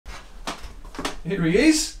Here he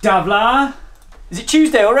is. Davla! Is it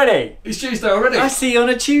Tuesday already? It's Tuesday already. I see you on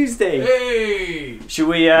a Tuesday. Hey! Should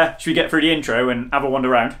we get through the intro and have a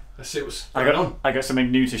wander around? Let's see what's going on. I got something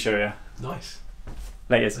new to show you. Nice.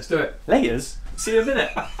 Laters. Let's do it. Laters? See you in a minute.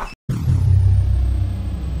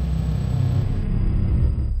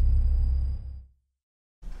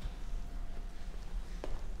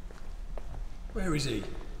 Where is he?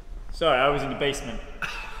 Sorry, I was in the basement.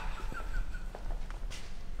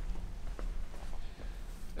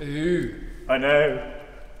 Ooh. I know.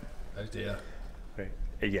 Oh dear. Wait,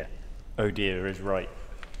 yeah. Oh dear is right.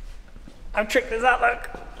 How tricked does that look?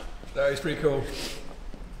 That is pretty cool.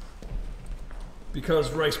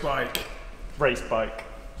 Because race bike. Race bike.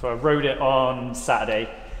 So I rode it on Saturday.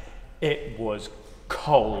 It was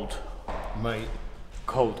cold. Mate.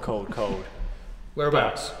 Cold, cold, cold.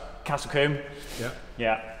 Whereabouts? Castlecombe. Yeah.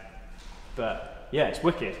 Yeah. But yeah, it's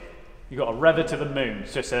wicked. You got a rever to the moon.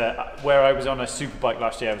 So it's where I was on a super bike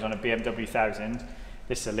last year, I was on a BMW 1000.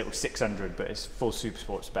 This is a little 600, but it's full super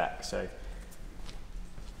sport spec. So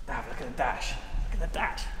have a look at the dash. Look at the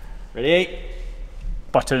dash. Ready?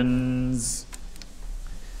 Buttons.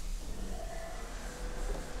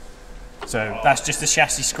 So that's just the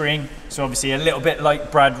chassis screen. So obviously a little bit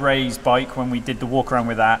like Brad Ray's bike when we did the walk around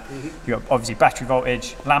with that. You got obviously battery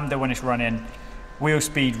voltage, lambda when it's running, wheel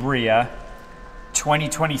speed rear.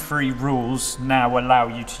 2023 rules now allow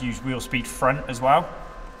you to use wheel speed front as well.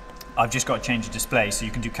 I've just got to change the display so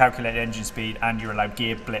you can do calculated engine speed and you're allowed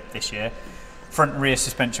gear blip this year. Front and rear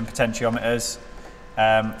suspension potentiometers,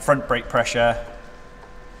 front brake pressure,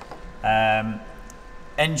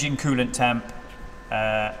 engine coolant temp,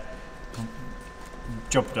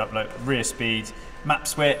 jumped up like rear speed, map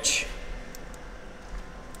switch,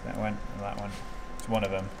 that one, it's one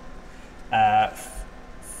of them.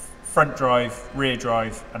 Front drive, rear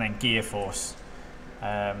drive, and then gear force.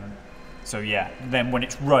 So yeah, then when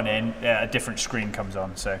it's running, a different screen comes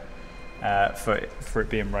on. So for it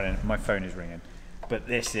being running, my phone is ringing. But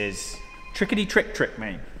this is trickety trick,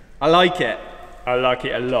 mate. I like it. I like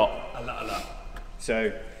it a lot. A lot.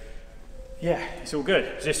 So yeah, it's all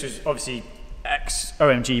good. This was obviously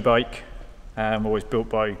ex-OMG bike, always built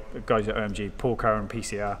by guys at OMG, Paul Carr and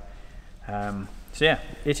PCR. So yeah,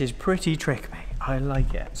 it is pretty trick, mate. I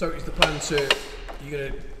like it. So is the plan you're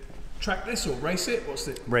going to track this or race it? What's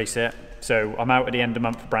the... Race it. So I'm out at the end of the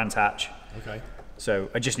month for Brands Hatch. Okay. So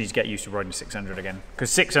I just need to get used to riding 600 again. Because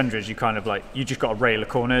 600s, you kind of like, you just got to rail the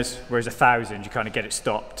corners, whereas 1000, you kind of get it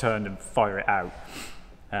stopped, turned and fire it out.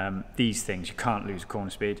 These things, you can't lose corner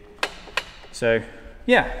speed. So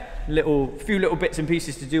yeah, few little bits and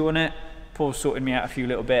pieces to do on it. Paul's sorting me out a few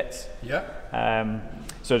little bits. Yeah.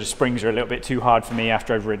 So the springs are a little bit too hard for me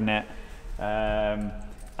after I've ridden it. And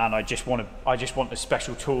I just want the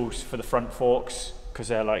special tools for the front forks because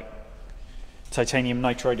they're like titanium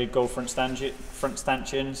nitrided gold front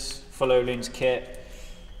stanchions, full Öhlins kit,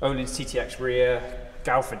 Öhlins TTX rear,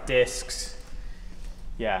 Galford discs.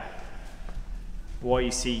 Yeah.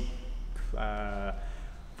 YEC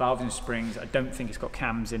valves and springs. I don't think it's got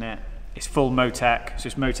cams in it. It's full MoTeC, so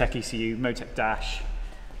it's MoTeC ECU, MoTeC dash,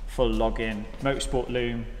 full login, motorsport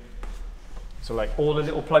loom. So like all the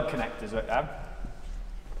little plug connectors like that.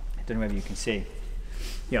 I don't know whether you can see.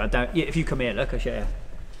 Yeah, if you come here, look, I'll show you.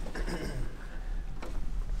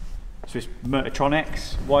 So it's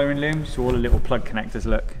Motortronics wiring looms, so all the little plug connectors,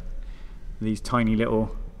 look. These tiny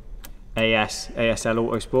little ASL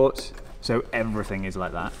Auto Sports. So everything is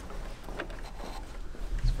like that.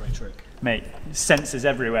 It's a great trick. Mate, sensors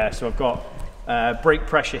everywhere. So I've got brake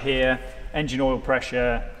pressure here, engine oil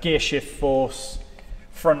pressure, gear shift force,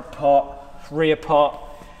 front pot, rear pot.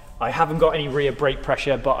 I haven't got any rear brake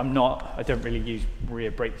pressure, but I don't really use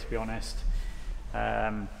rear brake to be honest.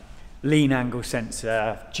 Lean angle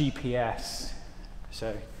sensor, GPS.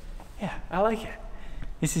 So yeah, I like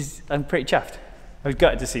it. I'm pretty chuffed. I was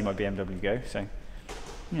gutted to see my BMW go, so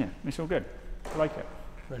yeah, it's all good. I like it.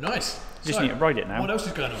 Very nice. Just need to ride it now. What else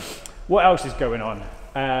is going on? What else is going on?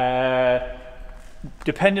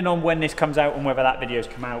 Depending on when this comes out and whether that video's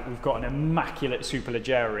come out, we've got an immaculate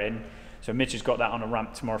Superleggera in. So Mitch has got that on a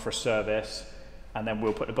ramp tomorrow for a service, and then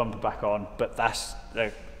we'll put the bumper back on. But that's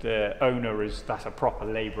the owner that's a proper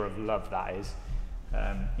labour of love. That is.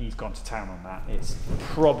 He's gone to town on that. It's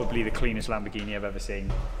probably the cleanest Lamborghini I've ever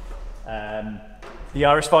seen. The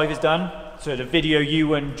RS5 is done. So the video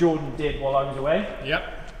you and Jordan did while I was away.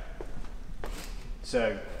 Yep.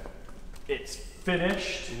 So it's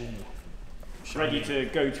finished. Ready to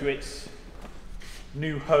go to its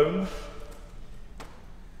new home.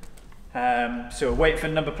 So wait for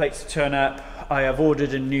number plates to turn up. I have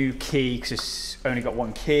ordered a new key because it's only got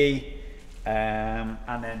one key.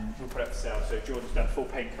 And then we'll put it up for sale. So Jordan's done full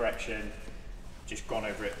paint correction, just gone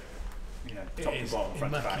over it, you know, top to bottom,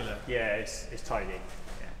 front to back. Yeah, it's tidy. Yeah.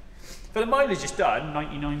 But the mileage is done,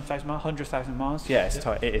 99,000 miles, 100,000 miles. Yeah,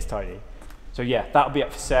 it is tidy. So yeah, that'll be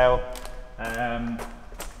up for sale.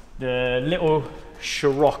 The little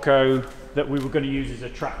Scirocco that we were going to use as a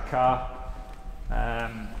track car,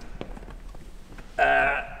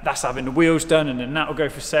 that's having the wheels done, and then that'll go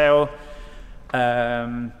for sale.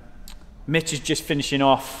 Mitch is just finishing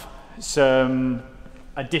off some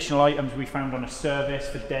additional items we found on a service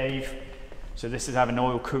for Dave. So this is having an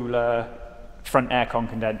oil cooler, front aircon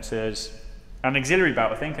condensers, an auxiliary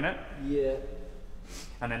belt, I think, isn't it? Yeah.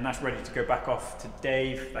 And then that's ready to go back off to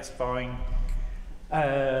Dave. That's fine.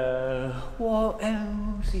 What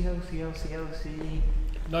else?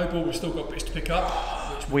 No, but we've still got bits to pick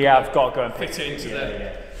up. Which we have got to go and fit it into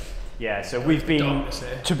there. Yeah, so we've been,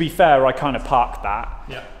 to be fair, I kind of parked that.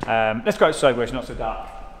 Yeah. Let's go outside where it's not so dark.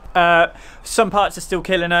 Some parts are still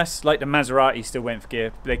killing us, like the Maserati still waiting for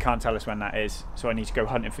gear. They can't tell us when that is, so I need to go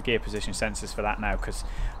hunting for gear position sensors for that now, because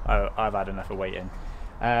I've had enough of waiting.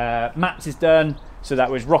 Maps is done, so that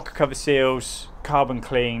was rocker cover seals, carbon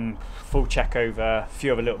clean, full check over, a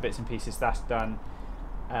few other little bits and pieces, that's done.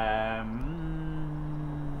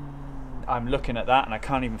 I'm looking at that and I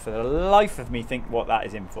can't even for the life of me think what that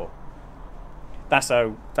is in for. That's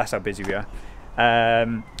how busy we are.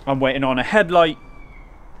 I'm waiting on a headlight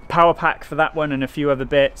power pack for that one and a few other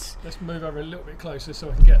bits. Let's move over a little bit closer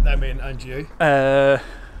so I can get them in and you.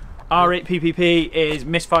 R8 PPP is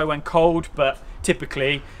misfire when cold, but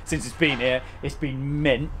typically since it's been here it's been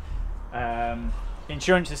mint.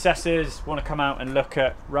 Insurance assessors want to come out and look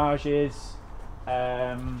at Raj's.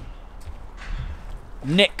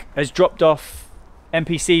 Nick has dropped off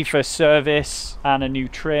MPC for service and a new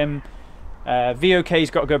trim. VOK's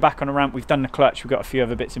got to go back on a ramp. We've done the clutch. We've got a few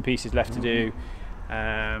other bits and pieces left to do.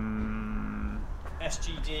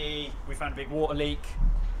 SGD, we found a big water leak.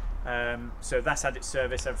 So that's had its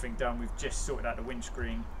service, everything done. We've just sorted out the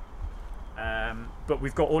windscreen. But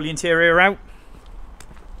we've got all the interior out.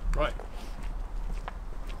 Right.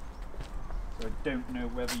 So I don't know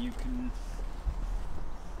whether you can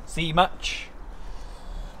see much.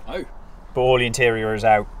 Oh. But all the interior is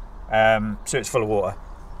out. So it's full of water.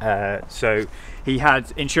 So he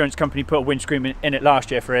had insurance company put a windscreen in it last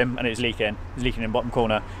year for him, and it was leaking. It was leaking in the bottom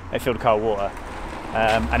corner. It filled the car with water.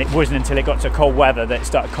 And it wasn't until it got to cold weather that it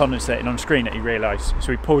started condensating on the screen that he realised. So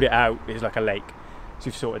we pulled it out. It was like a lake. So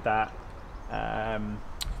we've sorted that.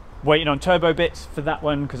 Waiting on turbo bits for that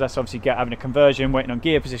one, because that's obviously having a conversion. Waiting on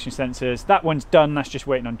gear position sensors. That one's done. That's just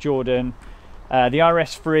waiting on Jordan. The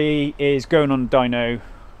RS3 is going on dyno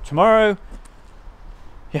tomorrow.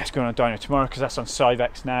 Yeah, it's going on dyno tomorrow because that's on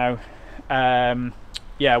Syvecs now.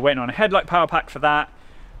 Yeah, waiting on a headlight power pack for that.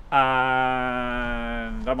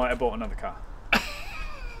 And I might have bought another car.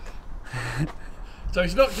 So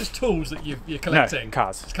it's not just tools that you're collecting? No,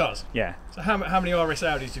 cars. It's cars? Yeah. So how many RS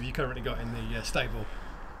Audis have you currently got in the stable?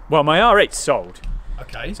 Well, my R8's sold.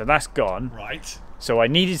 Okay. So that's gone. Right. So I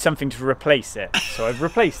needed something to replace it. So I've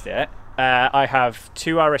replaced it. I have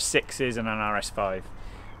two RS6s and an RS5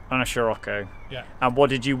 and a Scirocco. Yeah. And what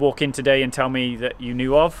did you walk in today and tell me that you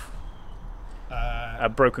knew of? A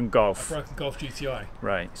broken Golf. A broken Golf GTI.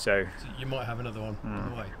 Right, so you might have another one on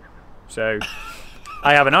the way. So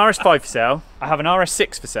I have an RS5 for sale. I have an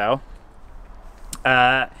RS6 for sale.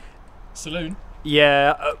 Saloon?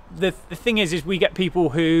 Yeah. The thing is we get people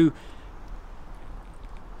who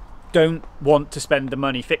don't want to spend the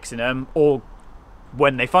money fixing them, or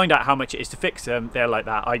when they find out how much it is to fix them, they're like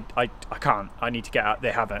that. I can't. I need to get out.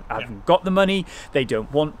 They haven't got the money. They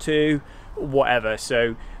don't want to. Whatever.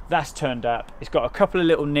 So that's turned up. It's got a couple of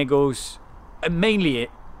little niggles, mainly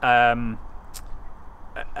MOT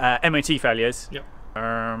failures. Yep.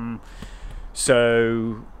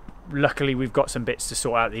 So luckily we've got some bits to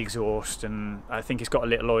sort out the exhaust, and I think it's got a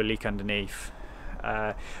little oil leak underneath.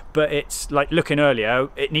 But it's like looking earlier,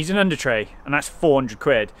 it needs an under tray, and that's 400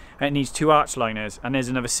 quid, and it needs two arch liners, and there's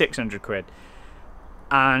another 600 quid,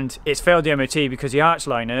 and it's failed the MOT because the arch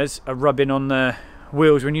liners are rubbing on the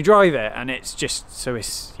wheels when you drive it, and it's just so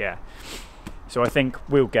I think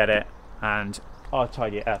we'll get it, and I'll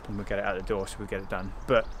tidy it up and we'll get it out the door so we'll get it done.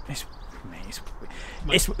 But it's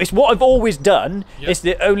what I've always done. Yep.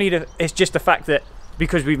 It's just the fact that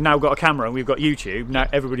because we've now got a camera and we've got YouTube, now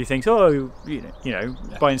everybody thinks, oh, you know,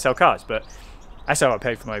 buy and sell cars. But that's how I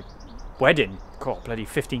paid for my wedding. God, bloody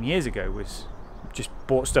 15 years ago, was just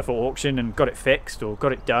bought stuff at auction and got it fixed or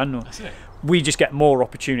got it done. Or that's it. We just get more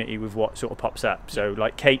opportunity with what sort of pops up. So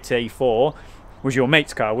like Kate's A4 was your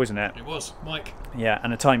mate's car, wasn't it? It was, Mike. Yeah,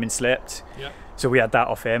 and the timing slipped. Yeah. So we had that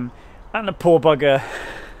off him. And the poor bugger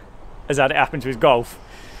has had it happen to his Golf.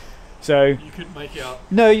 So You couldn't make it up.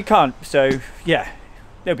 no, you can't. So yeah,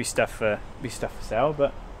 there'll be stuff for sale.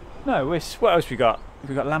 But no, what else we got?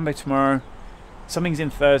 We got Lambo tomorrow. Something's in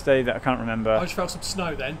Thursday that I can't remember. I just felt some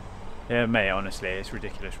snow then. Yeah, mate, honestly, it's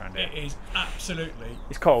ridiculous around here. It is absolutely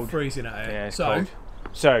It's cold. freezing out here. Yeah, it's so cold.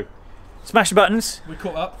 So, smash the buttons. we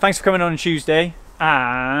caught up. Thanks for coming on Tuesday,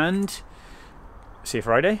 and see you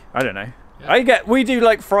Friday. I don't know. Yeah. We do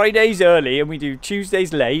like Fridays early and we do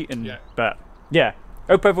Tuesdays late, and Yeah. but yeah.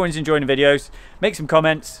 Hope everyone's enjoying the videos. Make some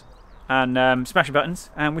comments and smash the buttons,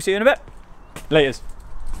 and we'll see you in a bit. Laters.